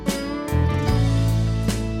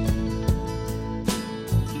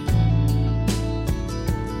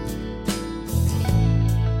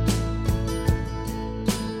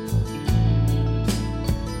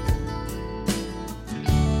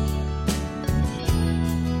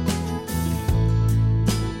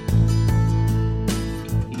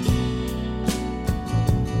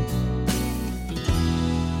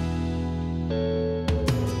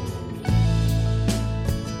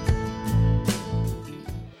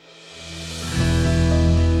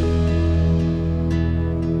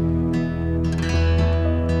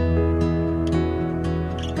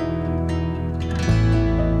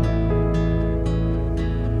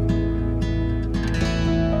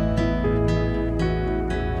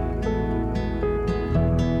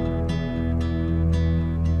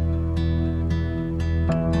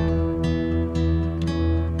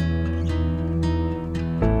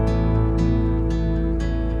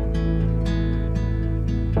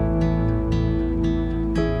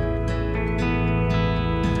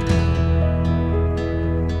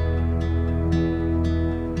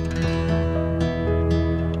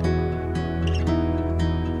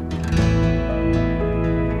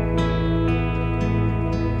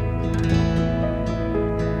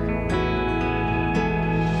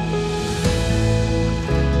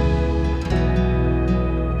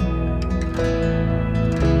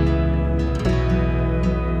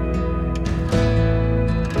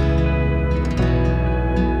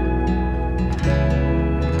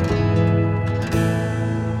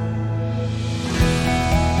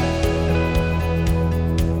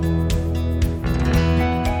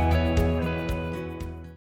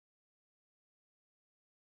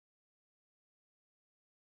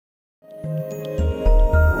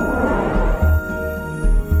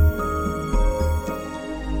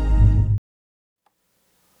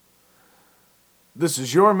This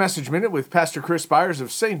is your Message Minute with Pastor Chris Byers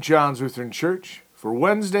of St. John's Lutheran Church for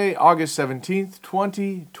Wednesday, August 17th,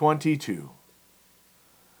 2022.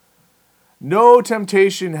 No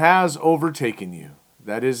temptation has overtaken you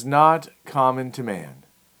that is not common to man.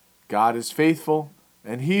 God is faithful,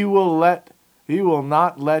 and He will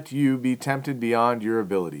not let you be tempted beyond your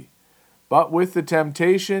ability. But with the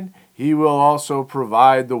temptation, He will also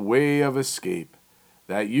provide the way of escape,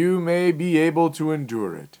 that you may be able to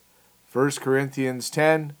endure it. 1 Corinthians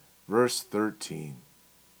 10, verse 13.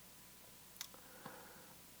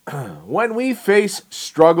 When we face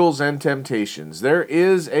struggles and temptations, there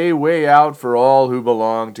is a way out for all who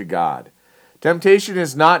belong to God. Temptation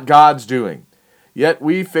is not God's doing, yet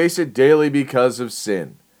we face it daily because of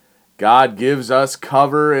sin. God gives us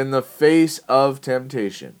cover in the face of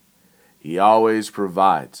temptation. He always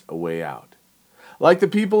provides a way out. Like the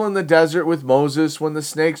people in the desert with Moses when the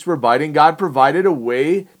snakes were biting, God provided a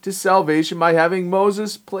way to salvation by having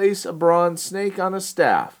Moses place a bronze snake on a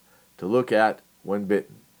staff to look at when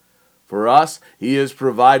bitten. For us, He has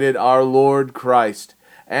provided our Lord Christ,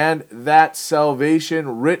 and that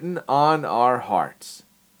salvation written on our hearts.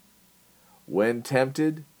 When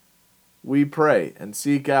tempted, we pray and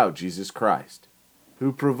seek out Jesus Christ,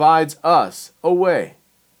 who provides us a way.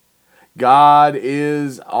 God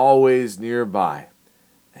is always nearby,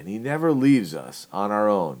 and He never leaves us on our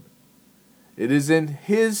own. It is in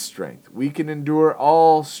His strength we can endure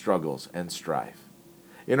all struggles and strife.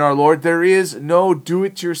 In our Lord there is no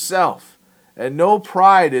do-it-yourself, and no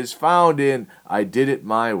pride is found in, I did it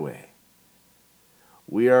my way.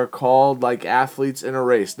 We are called like athletes in a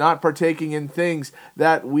race, not partaking in things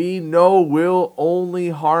that we know will only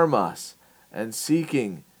harm us, and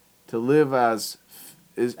seeking to live as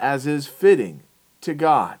is fitting to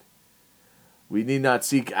God. We need not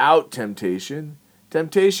seek out temptation.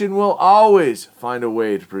 Temptation will always find a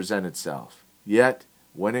way to present itself. Yet,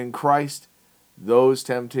 when in Christ, those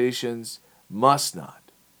temptations must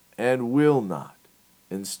not and will not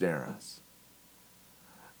ensnare us.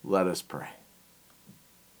 Let us pray.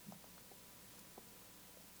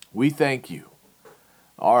 We thank you,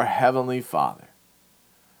 our Heavenly Father,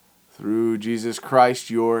 through Jesus Christ,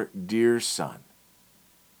 your dear Son,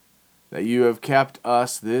 that you have kept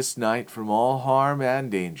us this night from all harm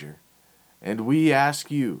and danger, and we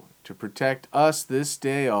ask you to protect us this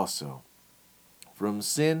day also from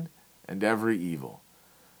sin and every evil,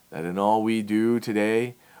 that in all we do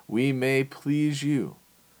today we may please you.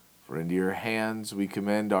 For into your hands we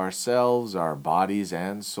commend ourselves, our bodies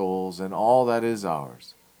and souls, and all that is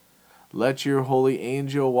ours. Let your holy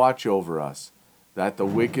angel watch over us, that the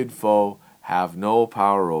wicked foe have no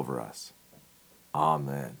power over us.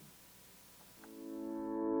 Amen.